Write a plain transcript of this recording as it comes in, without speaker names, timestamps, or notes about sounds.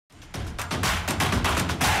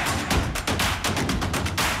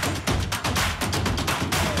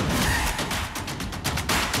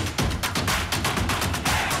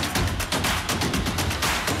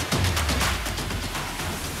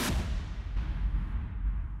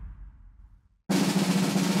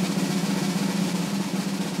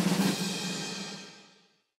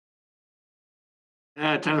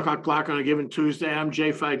at 10 o'clock block on a given Tuesday. I'm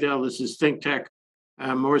Jay Fidell. This is ThinkTech.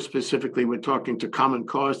 More specifically, we're talking to Common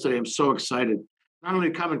Cause today. I'm so excited. Not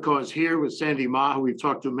only Common Cause here with Sandy Ma, who we've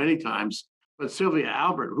talked to many times, but Sylvia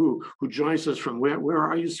Albert, who joins us from where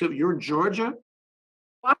are you, Sylvia? You're in Georgia?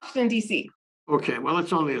 Washington, D.C. Okay, well,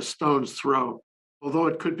 it's only a stone's throw, although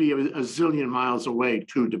it could be a zillion miles away,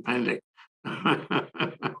 too, depending.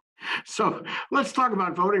 So let's talk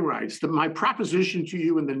about voting rights. My proposition to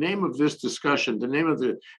you in the name of this discussion, the name of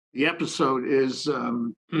the episode is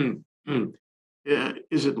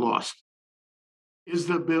it lost? Is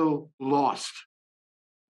the bill lost?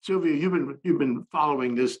 Sylvia, you've been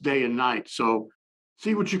following this day and night, so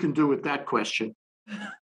see what you can do with that question.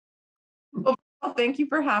 Well, thank you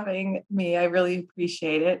for having me. I really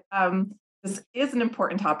appreciate it. This is an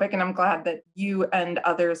important topic, and I'm glad that you and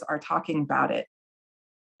others are talking about it.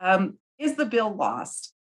 Is the bill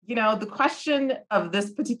lost? You know, the question of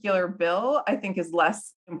this particular bill, I think, is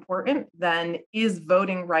less important than is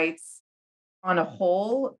voting rights on a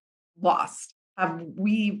whole lost? Have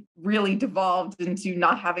we really devolved into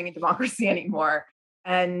not having a democracy anymore?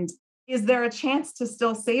 And is there a chance to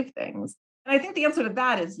still save things? And I think the answer to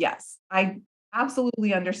that is yes. I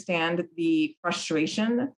absolutely understand the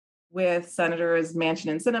frustration with Senators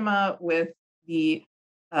Manchin and Sinema with the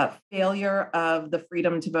failure of the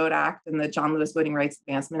Freedom to Vote Act and the John Lewis Voting Rights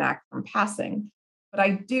Advancement Act from passing. But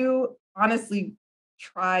I do honestly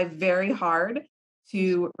try very hard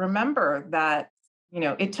to remember that, you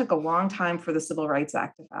know, it took a long time for the Civil Rights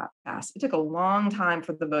Act to pass. It took a long time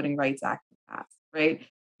for the Voting Rights Act to pass, right?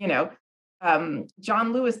 You know,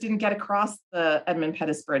 John Lewis didn't get across the Edmund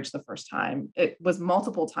Pettus Bridge the first time. It was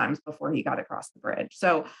multiple times before he got across the bridge.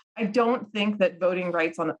 So I don't think that voting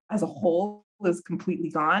rights as a whole is completely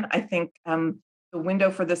gone. I think the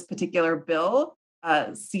window for this particular bill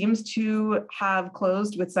seems to have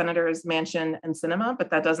closed with Senators Manchin and Sinema,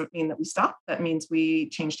 but that doesn't mean that we stop. That means we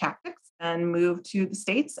change tactics and move to the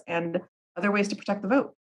states and other ways to protect the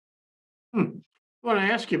vote. I want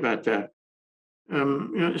to ask you about that.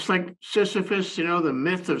 You know, it's like Sisyphus, you know, the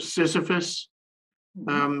myth of Sisyphus,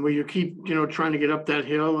 where you keep, you know, trying to get up that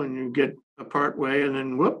hill and you get a part way and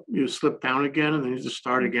then whoop, you slip down again and then you just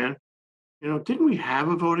start again. You know, didn't we have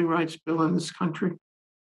a voting rights bill in this country?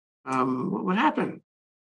 What happened?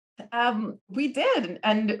 We did,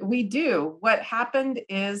 and we do. What happened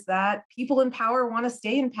is that people in power want to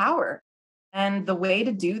stay in power. And the way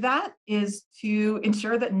to do that is to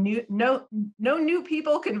ensure that no new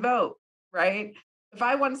people can vote, right? If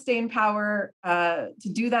I want to stay in power, to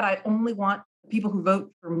do that, I only want people who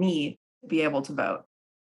vote for me to be able to vote.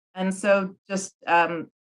 And so just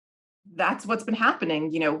that's what's been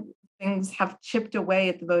happening. You know, things have chipped away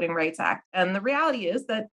at the Voting Rights Act. And the reality is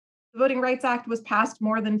that the Voting Rights Act was passed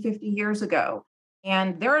more than 50 years ago.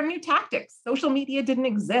 And there are new tactics. Social media didn't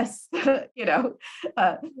exist. You know,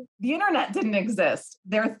 the internet didn't exist.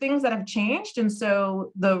 There are things that have changed. And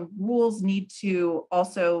so the rules need to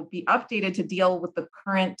also be updated to deal with the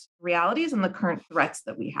current realities and the current threats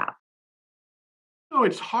that we have. No,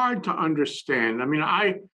 it's hard to understand. I mean,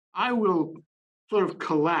 I will sort of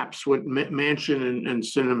collapse what Manchin and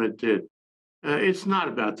Sinema did. It's not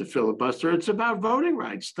about the filibuster. It's about voting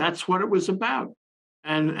rights. That's what it was about.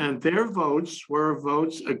 And their votes were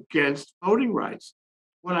votes against voting rights.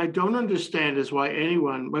 What I don't understand is why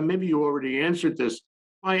anyone, well, maybe you already answered this,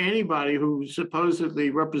 why anybody who supposedly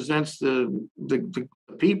represents the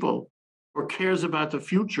people or cares about the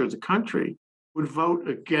future of the country would vote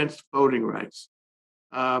against voting rights.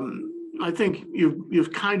 I think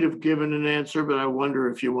you've kind of given an answer, but I wonder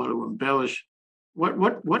if you want to embellish.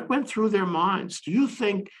 What went through their minds? Do you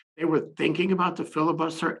think they were thinking about the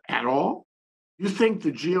filibuster at all? You think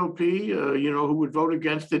the GOP, you know, who would vote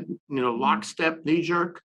against it, you know, lockstep, knee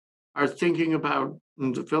jerk, are thinking about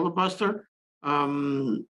the filibuster?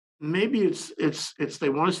 Maybe it's they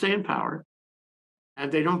want to stay in power,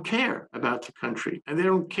 and they don't care about the country, and they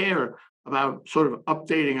don't care about sort of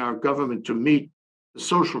updating our government to meet the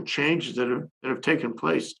social changes that have taken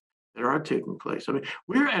place, that are taking place. I mean,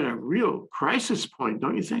 we're at a real crisis point,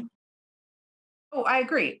 don't you think? Oh, I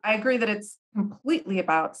agree. I agree that it's completely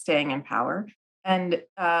about staying in power. And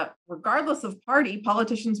regardless of party,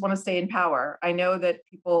 politicians want to stay in power. I know that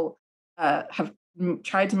people have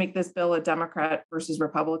tried to make this bill a Democrat versus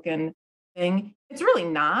Republican thing. It's really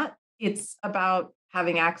not. It's about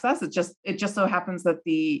having access. It just so happens that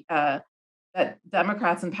that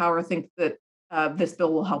Democrats in power think that this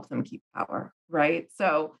bill will help them keep power, right?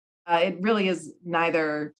 So it really is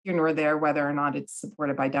neither here nor there whether or not it's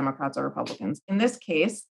supported by Democrats or Republicans. In this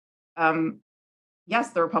case,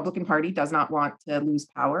 yes, the Republican Party does not want to lose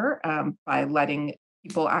power by letting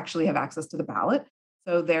people actually have access to the ballot.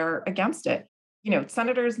 so they're against it.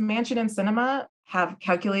 Senators Manchin and Sinema have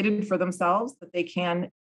calculated for themselves that they can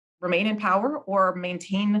remain in power or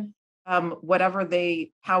maintain whatever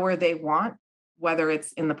power they want, whether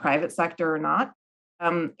it's in the private sector or not.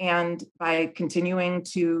 And by continuing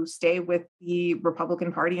to stay with the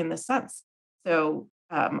Republican Party in this sense. So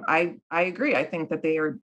I agree. I think that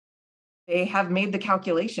they have made the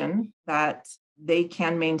calculation that they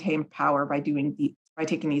can maintain power by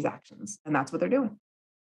taking these actions, and that's what they're doing.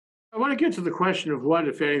 I want to get to the question of what,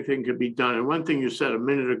 if anything, could be done. And one thing you said a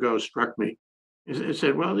minute ago struck me. It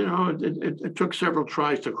said, well, it took several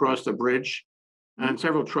tries to cross the bridge and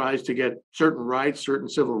several tries to get certain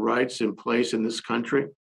civil rights in place in this country.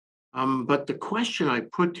 But the question I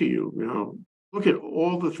put to you, look at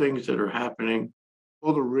all the things that are happening,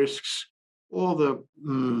 all the risks, all the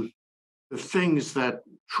things that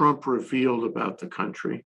Trump revealed about the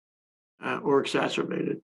country or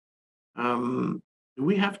exacerbated. Do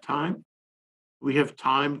we have time? Do we have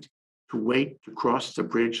time to wait to cross the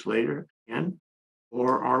bridge later again?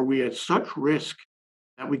 Or are we at such risk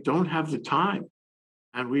that we don't have the time?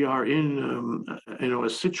 And we are in a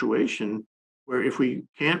situation where if we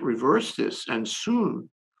can't reverse this, and soon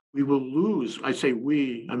we will lose, I say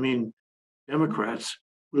we, I mean Democrats,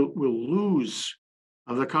 will lose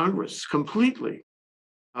the Congress completely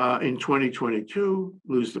in 2022,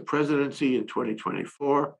 lose the presidency in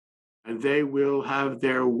 2024, and they will have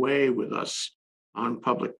their way with us on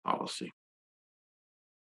public policy.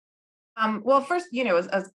 Well, first,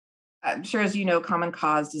 as I'm sure as Common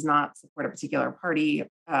Cause does not support a particular party,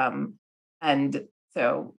 and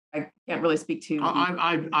so I can't really speak to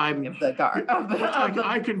I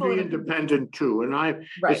can be independent too, and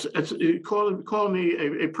right. Call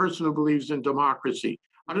me a person who believes in democracy.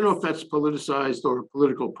 I don't know if that's politicized or a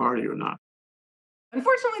political party or not.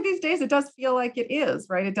 Unfortunately, these days it does feel like it is,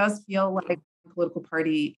 right? It does feel like a political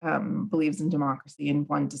party believes in democracy and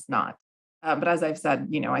one does not. But as I've said,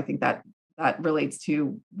 I think that relates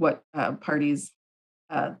to what parties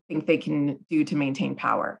think they can do to maintain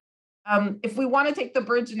power. If we want to take the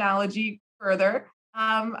bridge analogy further,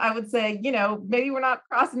 I would say, maybe we're not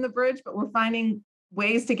crossing the bridge, but we're finding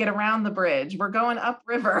ways to get around the bridge. We're going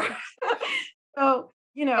upriver. So,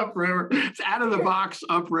 upriver. It's out of the box,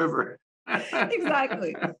 upriver.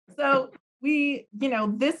 Exactly. So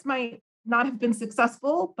this might not have been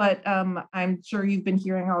successful, but I'm sure you've been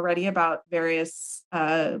hearing already about various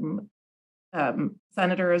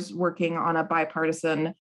senators working on a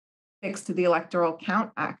bipartisan fix to the Electoral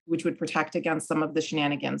Count Act, which would protect against some of the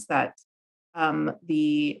shenanigans that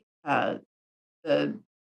the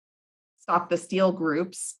Stop the Steal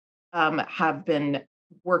groups have been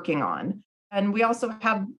working on. And we also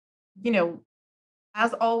have,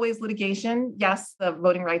 as always, litigation. Yes, the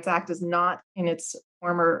Voting Rights Act is not in its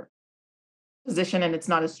former position and it's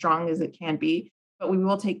not as strong as it can be, but we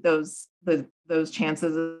will take those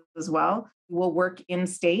chances as well. We will work in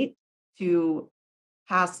state to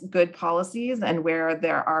pass good policies, and where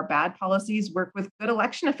there are bad policies, work with good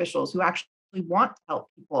election officials who actually want to help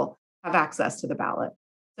people have access to the ballot.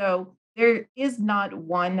 So there is not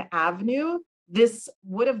one avenue. This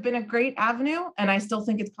would have been a great avenue, and I still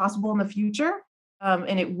think it's possible in the future.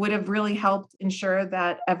 And it would have really helped ensure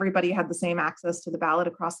that everybody had the same access to the ballot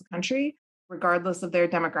across the country, regardless of their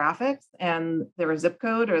demographics and their zip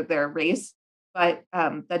code or their race. But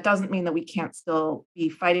that doesn't mean that we can't still be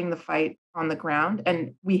fighting the fight on the ground.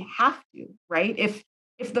 And we have to, right? If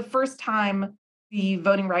the first time the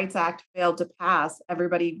Voting Rights Act failed to pass,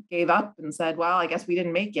 everybody gave up and said, well, I guess we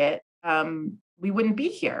didn't make it, we wouldn't be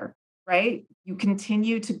here, right? You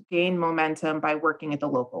continue to gain momentum by working at the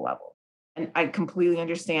local level. And I completely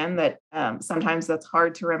understand that sometimes that's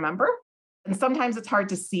hard to remember, and sometimes it's hard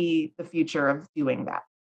to see the future of doing that.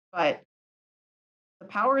 But the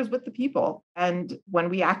power is with the people, and when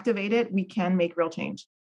we activate it, we can make real change.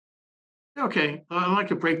 Okay, I'd like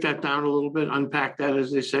to break that down a little bit, unpack that,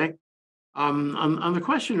 as they say. On the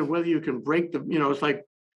question of whether you can break it's like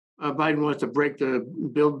Biden wants to break the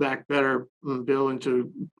Build Back Better bill into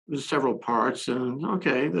several parts, and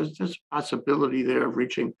okay, there's a possibility there of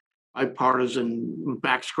reaching bipartisan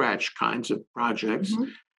back scratch kinds of projects.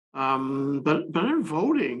 Mm-hmm. But in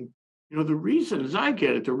voting, the reason, as I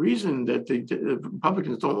get it, the reason that the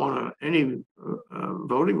Republicans don't want any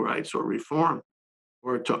voting rights or reform,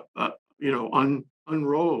 or to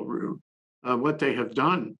unroll what they have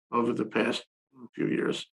done over the past few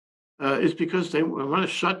years, is because they want to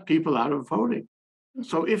shut people out of voting.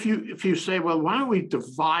 So if you say, well, why don't we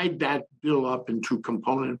divide that bill up into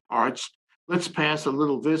component parts? Let's pass a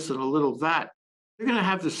little this and a little that. They're going to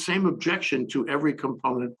have the same objection to every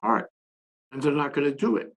component part, and they're not going to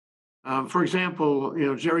do it. For example,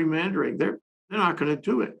 gerrymandering, they're not going to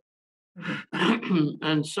do it. Mhm.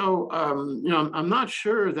 And so, I'm not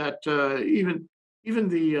sure that even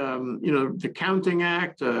the the Counting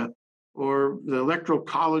Act or the Electoral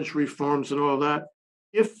College reforms and all that,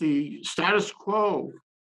 if the status quo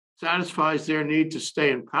satisfies their need to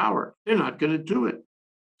stay in power, they're not going to do it.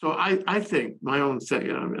 So I think my own thing,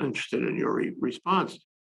 and I'm interested in your response.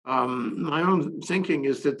 My own thinking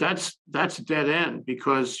is that that's a dead end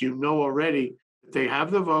because already that they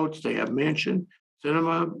have the votes, they have Manchin,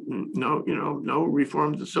 Cinema, no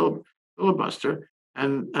reform to filibuster,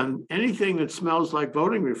 and anything that smells like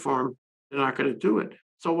voting reform, they're not going to do it.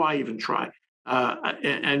 So why even try?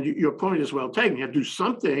 And your point is well taken. You have to do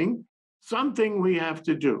something we have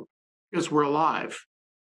to do because we're alive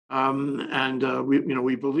and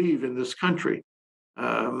we believe in this country.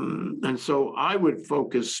 And so I would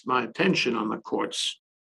focus my attention on the courts.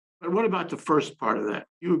 But what about the first part of that?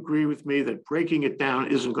 You agree with me that breaking it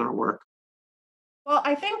down isn't going to work? Well,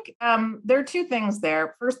 I think there are two things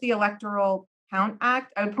there. First, the Electoral Count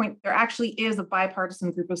Act. I would point there actually is a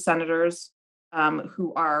bipartisan group of senators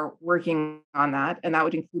who are working on that, and that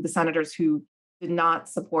would include the senators who did not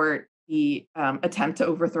support the attempt to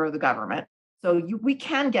overthrow the government. So we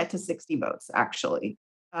can get to 60 votes actually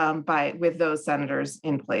by with those senators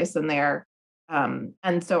in place,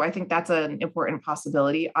 and so I think that's an important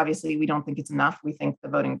possibility. Obviously, we don't think it's enough. We think the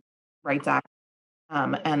Voting Rights Act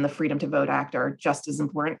and the Freedom to Vote Act are just as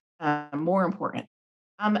important, more important.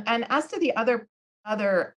 And as to the I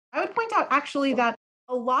would point out actually that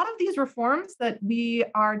a lot of these reforms that we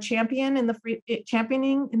are championing in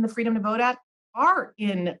the Freedom to Vote Act are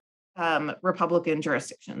in Republican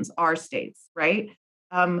jurisdictions, our states, right?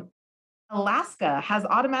 Um, Alaska has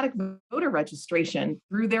automatic voter registration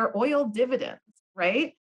through their oil dividends,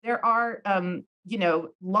 right? There are,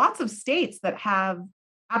 lots of states that have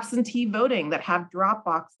absentee voting, that have drop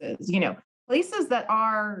boxes, places that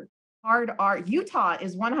are hard are Utah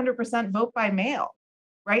is 100% vote by mail,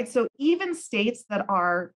 right? So even states that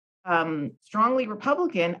are strongly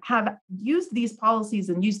Republican have used these policies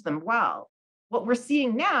and used them well. What we're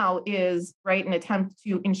seeing now is right an attempt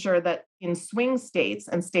to ensure that in swing states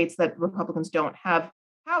and states that Republicans don't have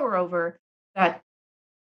power over, that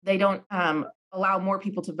they don't allow more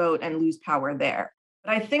people to vote and lose power there.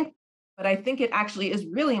 But I think it actually is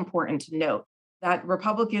really important to note that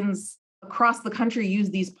Republicans across the country use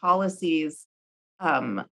these policies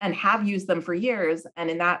and have used them for years. And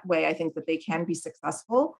in that way, I think that they can be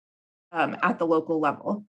successful at the local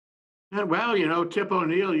level. Yeah, well, Tip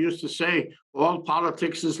O'Neill used to say all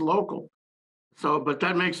politics is local. So, but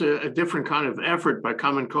that makes a different kind of effort by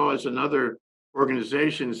Common Cause and other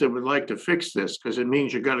organizations that would like to fix this, because it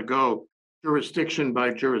means you got to go jurisdiction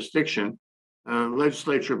by jurisdiction,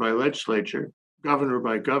 legislature by legislature, governor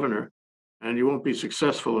by governor, and you won't be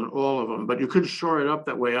successful in all of them. But you could shore it up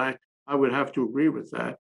that way. I would have to agree with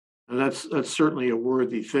that, and that's certainly a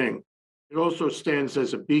worthy thing. It also stands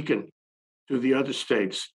as a beacon to the other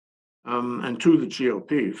states and to the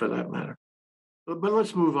GOP for that matter. But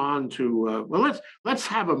let's move on to let's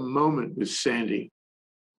have a moment with Sandy,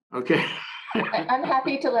 okay? I'm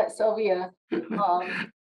happy to let Sylvia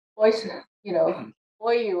voice,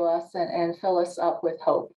 buoy us and fill us up with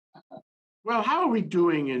hope. Well, how are we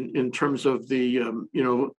doing in terms of the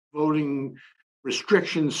voting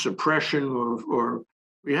restrictions, suppression, or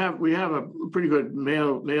we have a pretty good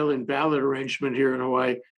mail-in ballot arrangement here in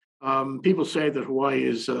Hawaii. People say that Hawaii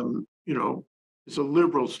is it's a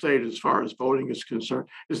liberal state as far as voting is concerned.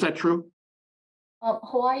 Is that true?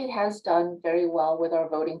 Hawaii has done very well with our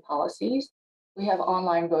voting policies. We have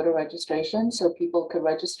online voter registration, so people could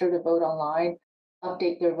register to vote online,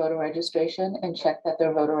 update their voter registration, and check that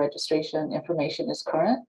their voter registration information is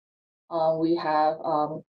current. We have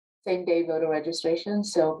same-day voter registration,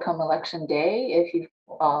 so come election day, if you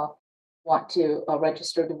want to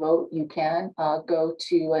register to vote, you can go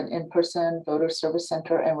to an in-person voter service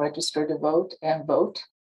center and register to vote and vote.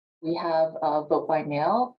 We have vote by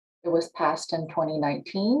mail. It was passed in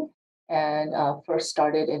 2019 and first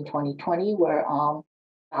started in 2020, where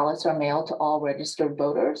ballots are mailed to all registered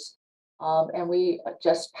voters. And we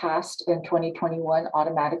just passed in 2021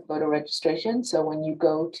 automatic voter registration. So when you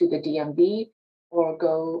go to the DMV or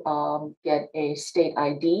go get a state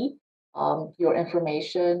ID, your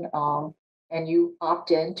information, and you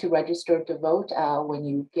opt in to register to vote when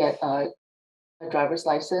you get a driver's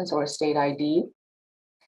license or a state ID,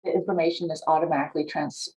 the information is automatically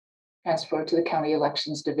transferred to the county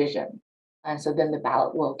elections division. And so then the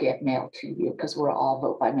ballot will get mailed to you because we're all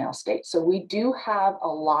vote by mail state. So we do have a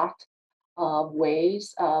lot of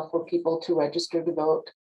ways for people to register to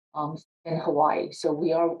vote. in Hawaii. So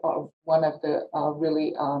we are one of the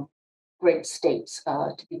really great states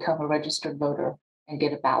to become a registered voter and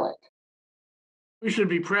get a ballot. We should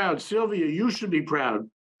be proud. Sylvia, you should be proud.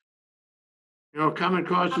 Common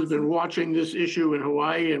Cause has been watching this issue in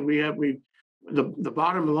Hawaii, and the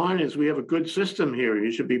bottom line is we have a good system here.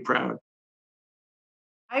 You should be proud.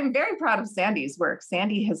 I'm very proud of Sandy's work.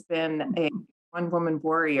 Sandy has been a one-woman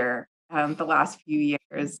warrior the last few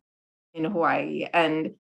years in Hawaii.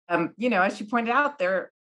 And, as you pointed out,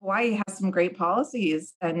 Hawaii has some great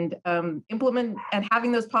policies, and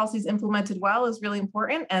having those policies implemented well is really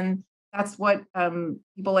important. And that's what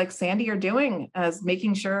people like Sandy are doing, as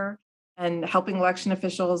making sure and helping election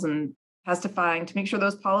officials and testifying to make sure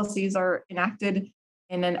those policies are enacted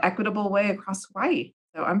in an equitable way across Hawaii.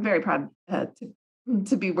 So I'm very proud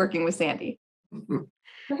to be working with Sandy.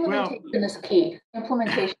 Implementation is key.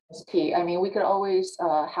 Implementation is key. I mean, we could always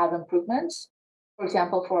have improvements. For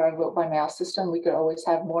example, for our vote by mail system, we could always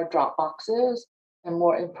have more drop boxes and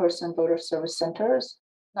more in-person voter service centers.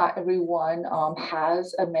 Not everyone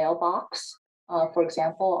has a mailbox. For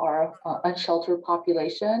example, our unsheltered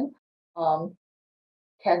population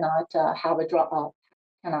cannot have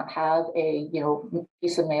a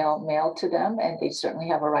piece of mail mailed to them, and they certainly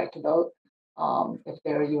have a right to vote if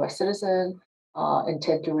they're a U.S. citizen,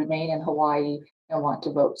 intend to remain in Hawaii and want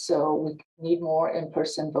to vote. So we need more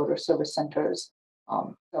in-person voter service centers.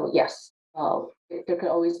 So yes, there could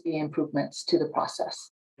always be improvements to the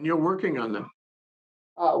process. And you're working on them.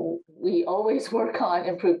 We always work on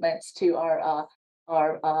improvements to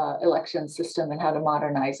our election system and how to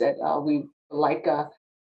modernize it. We like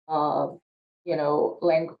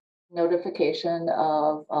notification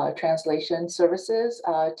of translation services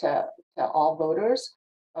to all voters.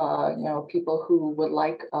 People who would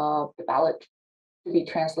like the ballot to be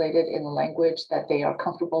translated in the language that they are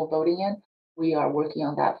comfortable voting in. We are working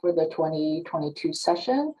on that for the 2022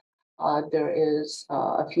 session. There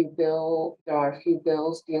are a few bills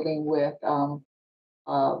dealing with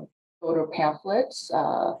voter pamphlets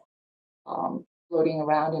floating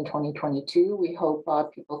around in 2022. We hope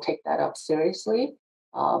people take that up seriously.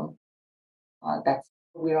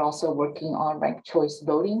 We're also working on ranked choice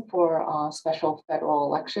voting for special federal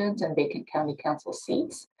elections and vacant county council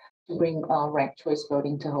seats to bring ranked choice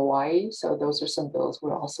voting to Hawaii. So those are some bills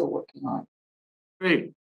we're also working on.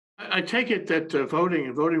 Great. I take it that voting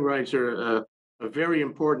and voting rights are a very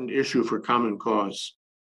important issue for Common Cause,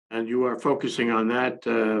 and you are focusing on that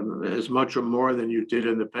as much or more than you did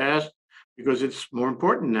in the past, because it's more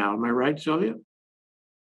important now. Am I right, Sylvia?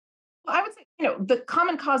 Well, I would say, the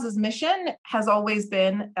Common Cause's mission has always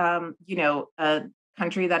been, a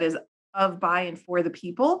country that is of, by, and for the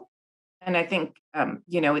people. And I think,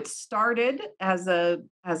 it started as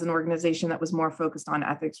an organization that was more focused on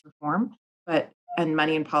ethics reform, and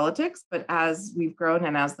money in politics. But as we've grown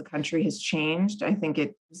and as the country has changed, I think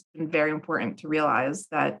it's been very important to realize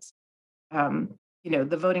that,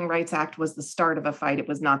 the Voting Rights Act was the start of a fight. It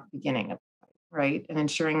was not the beginning of the fight, right? And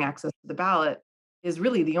ensuring access to the ballot is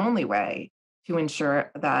really the only way to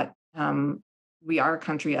ensure that we are a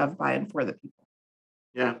country of, by, and for the people.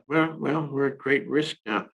 Yeah, well, we're at great risk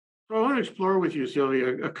now. So I want to explore with you,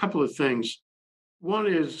 Sylvia, a couple of things. One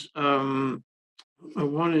is the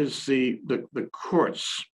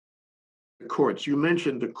courts. The courts. You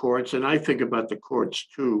mentioned the courts, and I think about the courts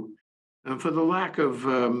too. And for the lack of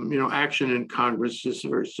action in Congress, this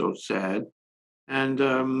is so sad. And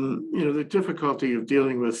the difficulty of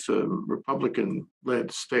dealing with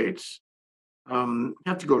Republican-led states,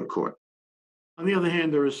 have to go to court. On the other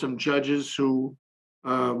hand, there are some judges who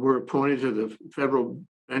were appointed to the federal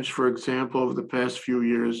bench, for example, over the past few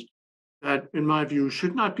years, that, in my view,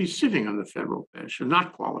 should not be sitting on the federal bench, are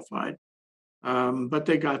not qualified, but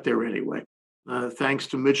they got there anyway, thanks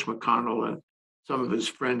to Mitch McConnell and some of his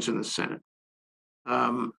friends in the Senate,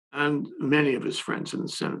 and many of his friends in the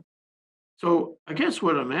Senate. So I guess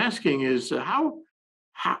what I'm asking is how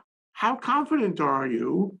confident are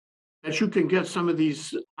you that you can get some of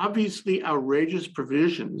these obviously outrageous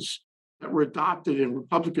provisions that were adopted in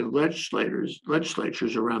Republican legislatures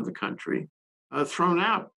around the country thrown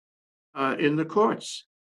out in the courts?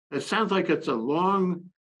 It sounds like it's a long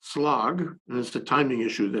slog, and it's a timing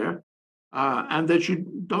issue there, and that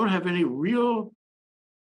you don't have any real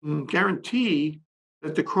guarantee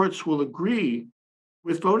that the courts will agree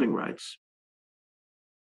with voting rights.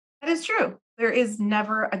 That is true. There is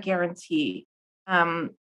never a guarantee.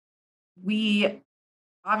 We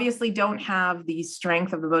obviously don't have the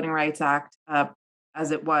strength of the Voting Rights Act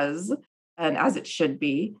as it was and as it should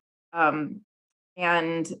be. And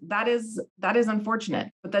that is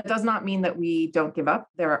unfortunate, but that does not mean that we don't give up.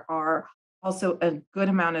 There are also a good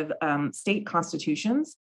amount of state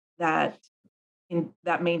constitutions that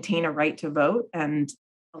that maintain a right to vote and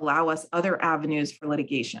allow us other avenues for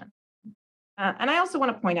litigation. And I also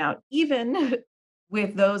want to point out, even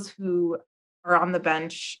with those who are on the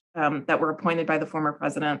bench that were appointed by the former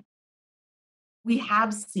president, we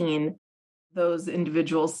have seen those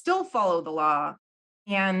individuals still follow the law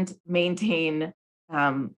and maintain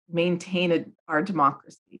our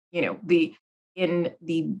democracy. In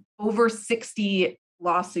the over 60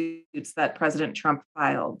 lawsuits that President Trump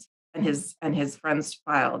filed and his friends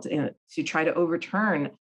filed to try to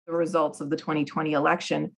overturn the results of the 2020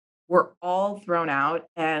 election were all thrown out,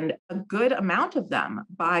 and a good amount of them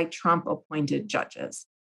by Trump appointed judges.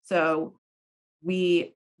 So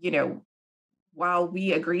we, while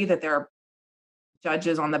we agree that there are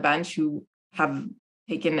judges on the bench who have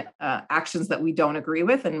taken actions that we don't agree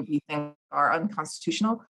with and we think are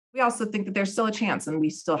unconstitutional, we also think that there's still a chance and we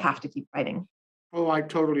still have to keep fighting. Oh, I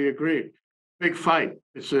totally agree. Big fight.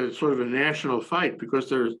 It's a sort of a national fight because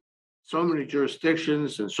there's so many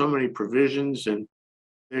jurisdictions and so many provisions, and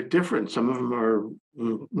they're different. Some of them are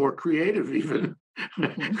more creative, even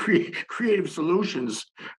creative solutions,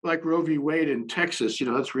 like Roe v. Wade in Texas.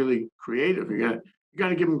 That's really creative. You got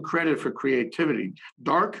to give them credit for creativity,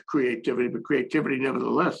 dark creativity, but creativity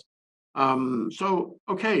nevertheless.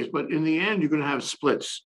 Okay, but in the end, you're going to have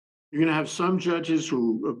splits. You're going to have some judges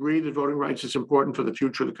who agree that voting rights is important for the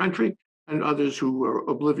future of the country, and others who are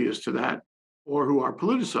oblivious to that or who are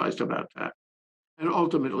politicized about that. And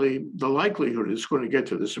ultimately, the likelihood is going to get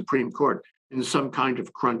to the Supreme Court in some kind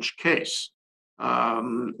of crunch case,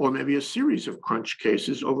 or maybe a series of crunch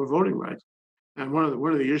cases over voting rights. And one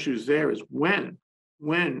of the issues there is when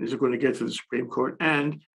is it going to get to the Supreme Court?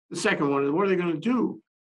 And the second one is, what are they going to do?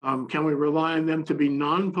 Can we rely on them to be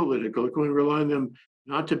non-political? Can we rely on them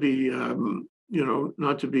not to be,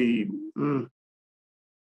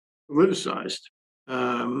 politicized?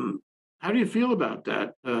 How do you feel about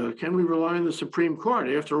that? Can we rely on the Supreme Court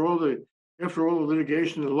after all the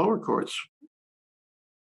litigation in the lower courts?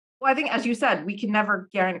 Well, I think, as you said, we can never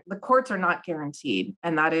guarantee, the courts are not guaranteed,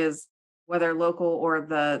 and that is whether local or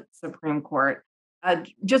the Supreme Court.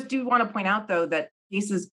 Just do want to point out, though, that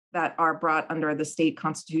cases that are brought under the state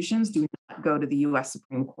constitutions do not go to the U.S.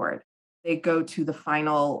 Supreme Court. They go to the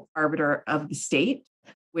final arbiter of the state,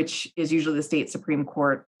 which is usually the state Supreme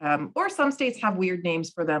Court, or some states have weird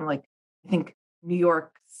names for them, like I think New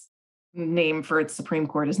York's name for its Supreme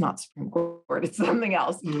Court is not Supreme Court, it's something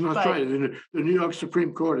else. That's right. The New York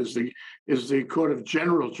Supreme Court is the court of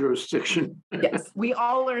general jurisdiction. Yes, we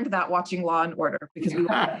all learned that watching Law and Order because we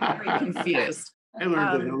were very confused. I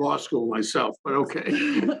learned it in law school myself, but okay.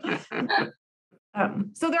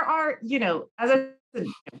 So there are, as I said,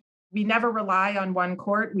 we never rely on one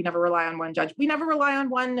court, we never rely on one judge, we never rely on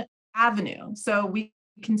one avenue. So we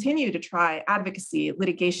continue to try advocacy,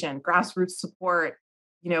 litigation, grassroots support,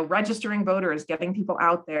 registering voters, getting people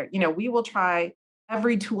out there. We will try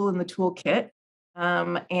every tool in the toolkit.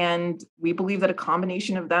 And we believe that a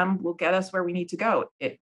combination of them will get us where we need to go.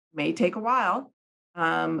 It may take a while,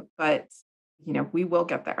 but we will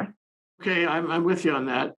get there. Okay, I'm with you on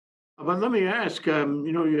that. But let me ask,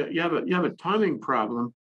 you have a timing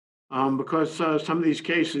problem because some of these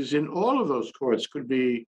cases in all of those courts could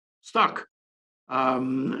be stuck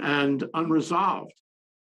and unresolved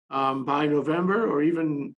by November or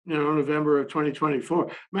even November of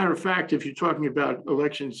 2024. Matter of fact, if you're talking about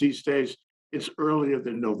elections these days, it's earlier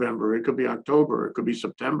than November. It could be October. It could be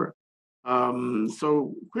September.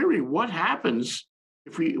 So query, what happens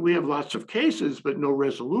if we have lots of cases but no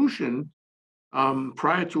resolution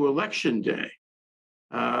prior to Election Day?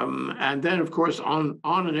 And then, of course, on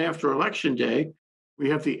and after Election Day, we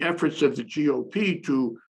have the efforts of the GOP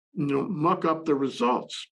to muck up the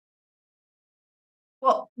results.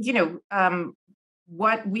 Well,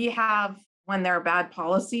 what we have when there are bad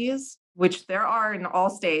policies, which there are in all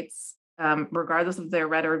states, regardless if they're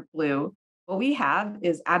red or blue, what we have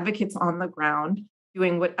is advocates on the ground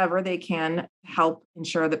doing whatever they can to help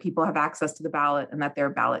ensure that people have access to the ballot and that their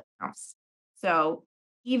ballot counts. So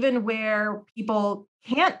even where people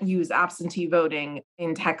can't use absentee voting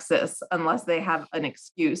in Texas unless they have an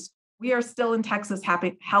excuse, we are still in Texas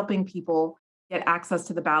helping people get access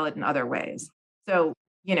to the ballot in other ways. So,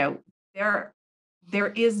 there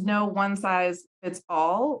is no one size fits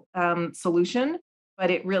all solution, but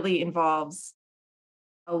it really involves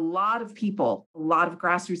a lot of people, a lot of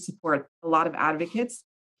grassroots support, a lot of advocates,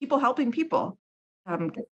 people helping people have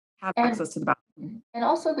access to the ballot. And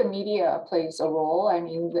also the media plays a role. I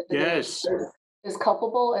mean, Yes, is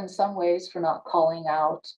culpable in some ways for not calling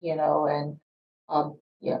out, and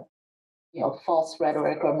false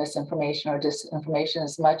rhetoric or misinformation or disinformation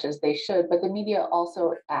as much as they should. But the media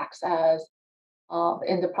also acts as,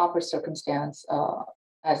 in the proper circumstance,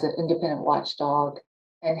 as an independent watchdog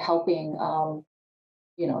and helping,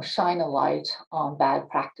 shine a light on bad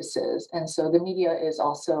practices. And so the media is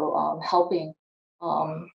also helping,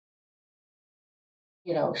 um,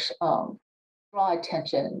 draw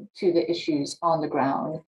attention to the issues on the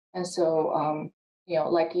ground. And so,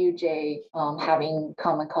 like you, Jay, having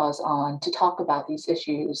Common Cause on to talk about these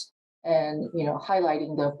issues and,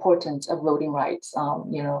 highlighting the importance of voting rights,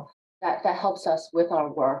 that helps us with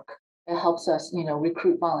our work. It helps us,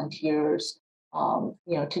 recruit volunteers,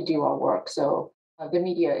 to do our work. So the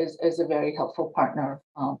media is a very helpful partner.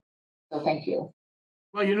 So thank you.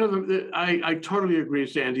 Well, I totally agree,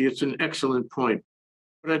 Sandy. It's an excellent point.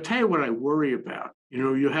 But I tell you what I worry about.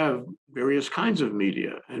 You have various kinds of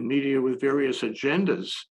media and media with various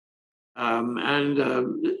agendas.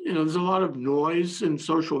 There's a lot of noise in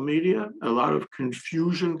social media, a lot of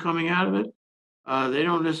confusion coming out of it. They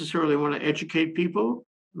don't necessarily want to educate people.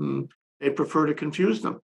 They prefer to confuse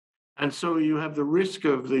them. And so you have the risk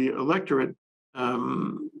of the electorate,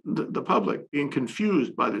 the public, being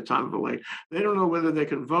confused by the time of election. They don't know whether they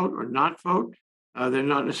can vote or not vote. They're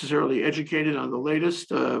not necessarily educated on the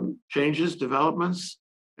latest changes, developments,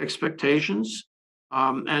 expectations,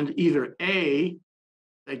 and either A,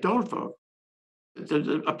 they don't vote.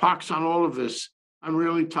 A pox on all of this. I'm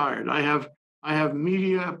really tired. I have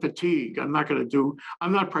media fatigue. I'm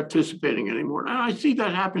not participating anymore. And I see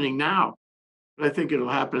that happening now, but I think it'll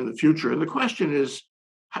happen in the future. And the question is,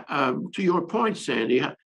 to your point, Sandy,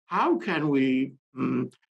 how can we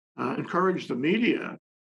encourage the media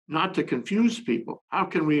not to confuse people? How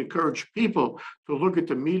can we encourage people to look at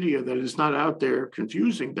the media that is not out there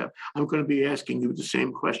confusing them? I'm going to be asking you the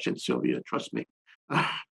same question, Sylvia, trust me.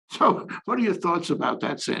 So what are your thoughts about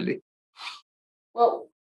that, Sandy? Well,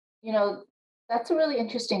 that's a really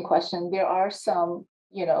interesting question. There are some,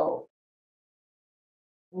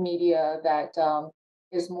 media that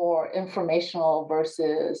is more informational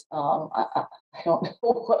versus I don't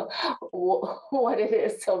know what it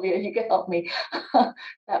is. Sylvia, you can help me.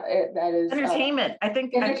 that is entertainment. I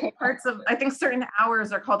think certain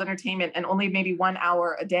hours are called entertainment, and only maybe 1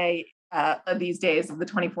 hour a day of these days of the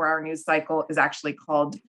 24-hour news cycle is actually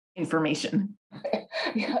called information.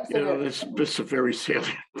 Yeah, so that's a very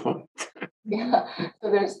salient point. Yeah, so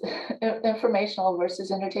there's informational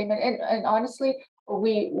versus entertainment, and honestly,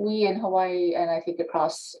 we in Hawaii and I think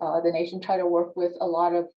across the nation try to work with a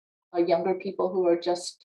lot of younger people who are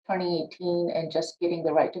just turning 18 and just getting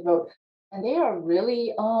the right to vote, and they are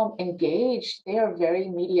really engaged. They are very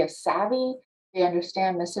media savvy. They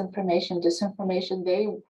understand misinformation, disinformation. They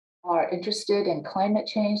are interested in climate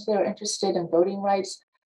change. They are interested in voting rights.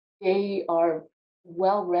 They are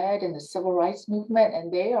well read in the civil rights movement,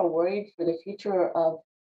 and they are worried for the future of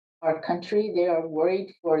our country. They are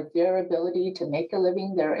worried for their ability to make a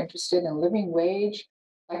living. They're interested in living wage.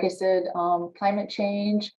 Like I said, climate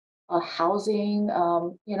change, housing.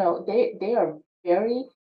 They are very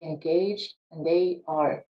engaged, and they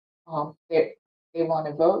want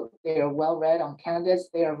to vote. They are well read on candidates.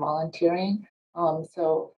 They are volunteering.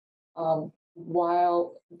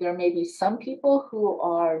 While there may be some people who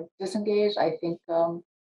are disengaged, I think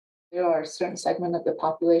there are a certain segment of the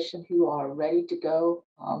population who are ready to go.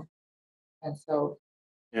 And so,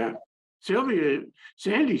 yeah. Sylvia,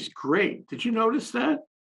 Sandy's great. Did you notice that?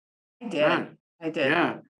 I did. I did.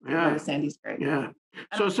 Yeah. Sandy's great. Yeah.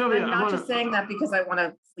 So Sylvia, I'm not just saying that because I want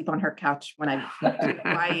to sleep on her couch when I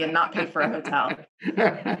Hawaii and not pay for a hotel.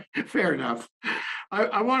 Fair enough.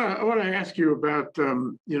 I want to ask you about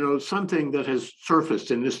something that has surfaced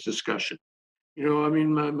in this discussion.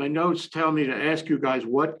 My notes tell me to ask you guys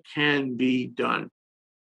what can be done,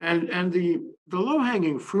 and the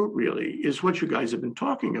low-hanging fruit really is what you guys have been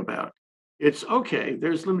talking about. It's okay.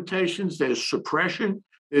 There's limitations. There's suppression.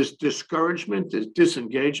 There's discouragement. There's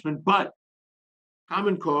disengagement, but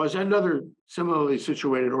Common Cause and other similarly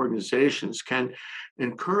situated organizations can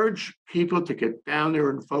encourage people to get down there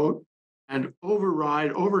and vote and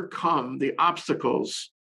overcome the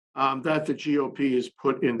obstacles that the GOP has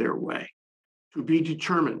put in their way, to be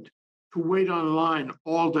determined, to wait online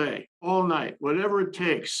all day, all night, whatever it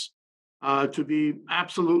takes, to be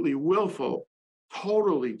absolutely willful,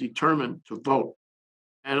 totally determined to vote.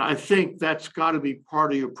 And I think that's got to be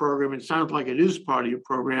part of your program. It sounds like it is part of your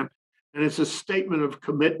program. And it's a statement of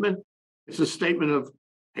commitment. It's a statement of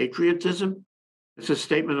patriotism. It's a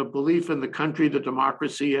statement of belief in the country, the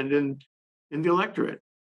democracy, and in the electorate.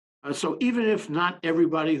 So even if not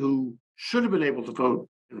everybody who should have been able to vote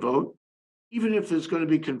can vote, even if there's going to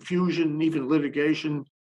be confusion, even litigation,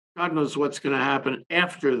 God knows what's going to happen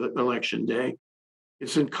after the election day.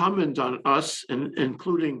 It's incumbent on us, and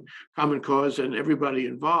including Common Cause and everybody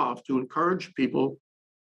involved, to encourage people,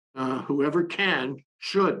 whoever can,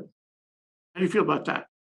 should. How do you feel about that?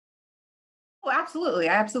 Oh, absolutely.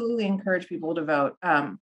 I absolutely encourage people to vote.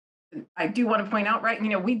 I do want to point out, right,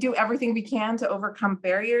 we do everything we can to overcome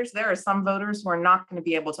barriers. There are some voters who are not going to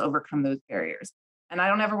be able to overcome those barriers. And I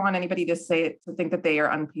don't ever want anybody to think that they are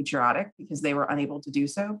unpatriotic because they were unable to do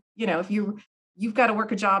so. If you've got to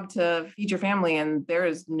work a job to feed your family and there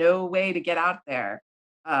is no way to get out there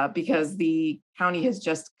because the county has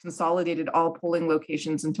just consolidated all polling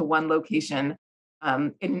locations into one location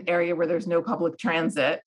in an area where there's no public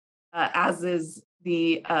transit, as is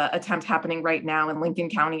the attempt happening right now in Lincoln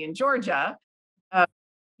County in Georgia.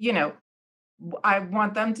 You know, I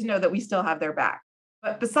want them to know that we still have their back.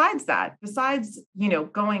 But besides that,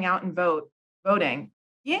 going out and voting,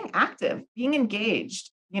 being active, being engaged,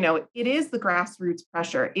 it is the grassroots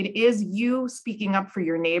pressure. It is you speaking up for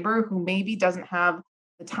your neighbor who maybe doesn't have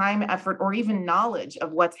the time, effort, or even knowledge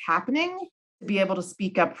of what's happening to be able to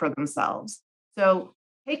speak up for themselves. So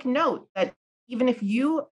take note that even if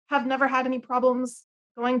you have never had any problems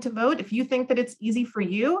going to vote, if you think that it's easy for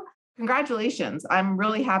you, congratulations. I'm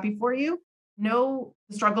really happy for you. Know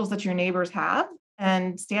the struggles that your neighbors have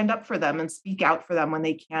and stand up for them and speak out for them when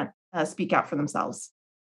they can't speak out for themselves.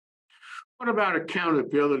 What about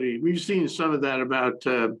accountability? We've seen some of that about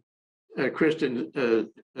Kristen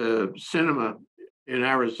Sinema in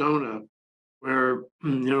Arizona, where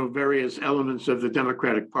various elements of the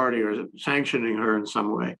Democratic Party are sanctioning her in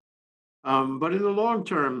some way. But in the long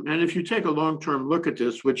term, and if you take a long-term look at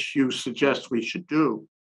this, which you suggest we should do,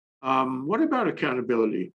 what about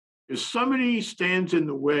accountability? If somebody stands in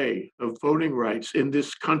the way of voting rights in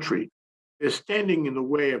this country, they're standing in the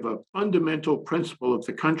way of a fundamental principle of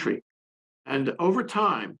the country. And over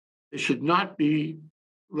time, they should not be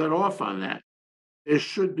let off on that. There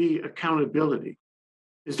should be accountability.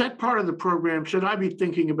 Is that part of the program? Should I be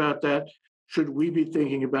thinking about that? Should we be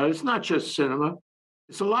thinking about it? It's not just cinema.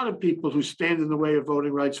 It's a lot of people who stand in the way of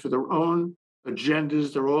voting rights for their own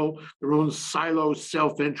agendas, their own silo,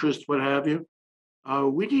 self-interest, what have you.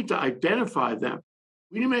 We need to identify them.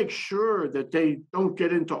 We need to make sure that they don't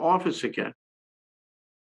get into office again.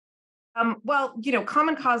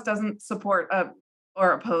 Common Cause doesn't support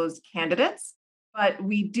or oppose candidates, but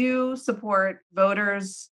we do support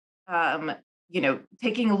voters,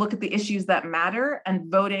 taking a look at the issues that matter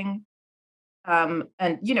and voting,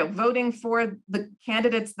 voting for the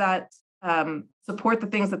candidates that support the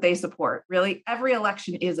things that they support. Really, every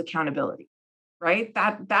election is accountability, right?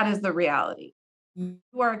 That is the reality. You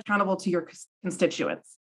are accountable to your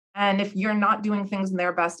constituents. And if you're not doing things in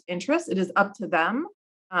their best interest, it is up to them.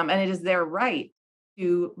 And it is their right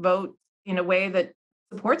to vote in a way that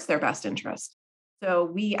supports their best interest. So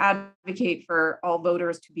we advocate for all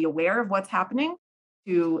voters to be aware of what's happening,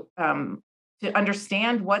 to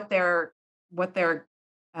understand what their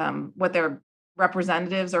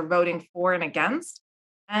representatives are voting for and against,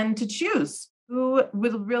 and to choose who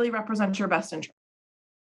will really represent your best interest.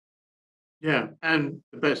 Yeah, and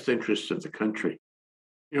the best interests of the country.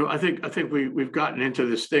 I think we've gotten into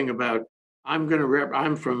this thing about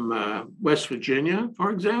I'm from West Virginia, for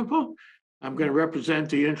example. I'm going to represent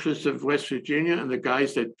the interests of West Virginia and the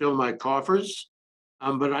guys that fill my coffers.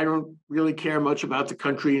 But I don't really care much about the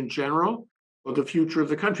country in general or the future of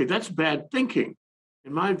the country. That's bad thinking.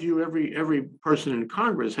 In my view, every person in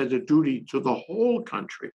Congress has a duty to the whole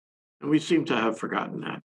country, and we seem to have forgotten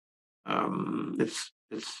that.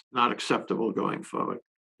 It's not acceptable going forward.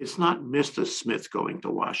 It's not Mr. Smith going to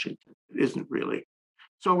Washington. It isn't really.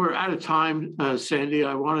 So we're out of time, Sandy.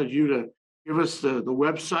 I wanted you to give us the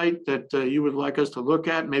website that you would like us to look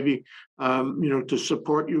at, maybe to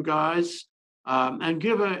support you guys, and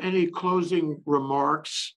give any closing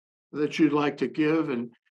remarks that you'd like to give,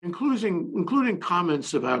 and including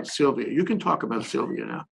comments about Sylvia. You can talk about Sylvia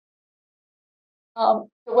now.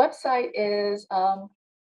 The website is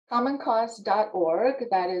commoncause.org.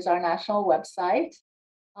 That is our national website.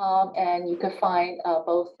 And you can find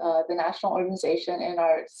both the national organization and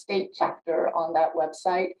our state chapter on that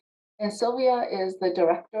website. And Sylvia is the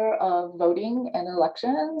director of voting and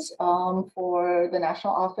elections for the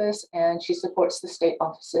national office, and she supports the state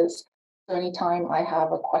offices. So anytime I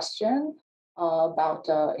have a question about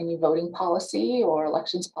any voting policy or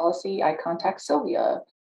elections policy, I contact Sylvia.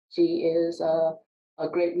 She is a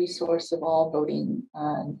great resource of all voting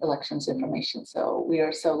and elections information. So we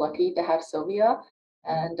are so lucky to have Sylvia.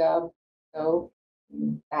 And so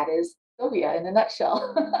that is Sylvia in a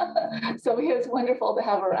nutshell. Sylvia is wonderful to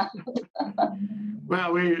have around.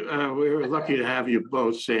 Well, we were lucky to have you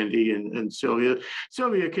both, Sandy and Sylvia.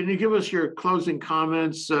 Sylvia, can you give us your closing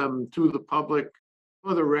comments to the public,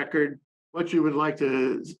 for the record, what you would like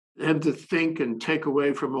them to think and take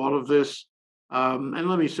away from all of this? And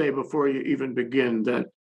let me say before you even begin that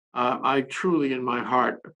I truly, in my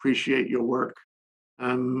heart, appreciate your work.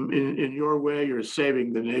 In your way, you're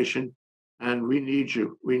saving the nation, and we need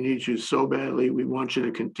you. We need you so badly. We want you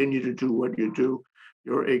to continue to do what you do.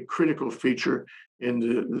 You're a critical feature in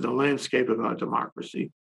the landscape of our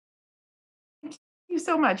democracy. Thank you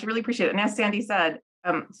so much. Really appreciate it. And as Sandy said,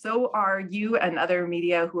 so are you and other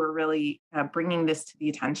media who are really bringing this to the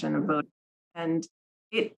attention of voters. And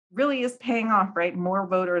it really is paying off, right? More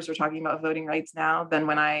voters are talking about voting rights now than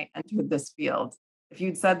when I entered this field. If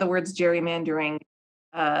you'd said the words gerrymandering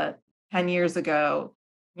 10 years ago,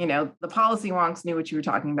 you know, the policy wonks knew what you were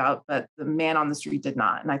talking about, but the man on the street did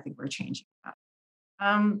not. And I think we're changing that.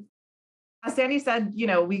 As Sandy said, you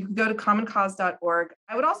know, we could go to commoncause.org.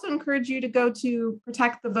 I would also encourage you to go to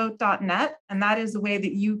protectthevote.net, and that is a way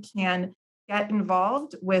that you can get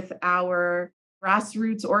involved with our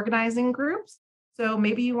grassroots organizing groups. So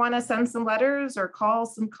maybe you want to send some letters or call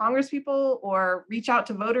some congresspeople or reach out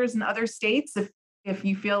to voters in other states if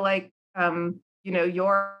you feel like you know,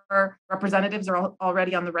 your representatives are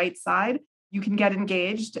already on the right side. You can get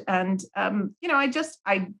engaged, and you know,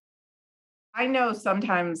 I know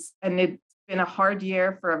sometimes, and it's been a hard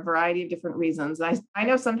year for a variety of different reasons. I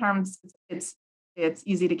know sometimes it's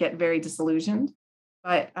easy to get very disillusioned,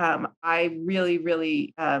 but I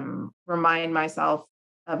really remind myself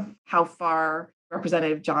of how far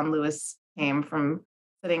Representative John Lewis came from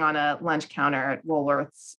sitting on a lunch counter at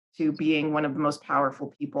Woolworths to being one of the most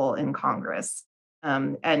powerful people in Congress.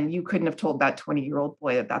 And you couldn't have told that 20-year-old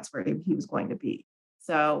boy that that's where he was going to be.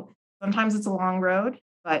 So sometimes it's a long road,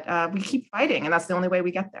 but we keep fighting, and that's the only way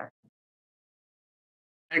we get there.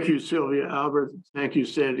 Thank you, Sylvia Albert. Thank you,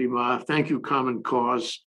 Sandy Ma. Thank you, Common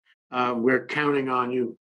Cause. We're counting on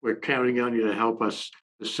you. We're counting on you to help us,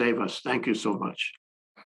 to save us. Thank you so much.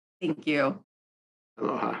 Thank you.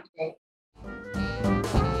 Aloha. Okay.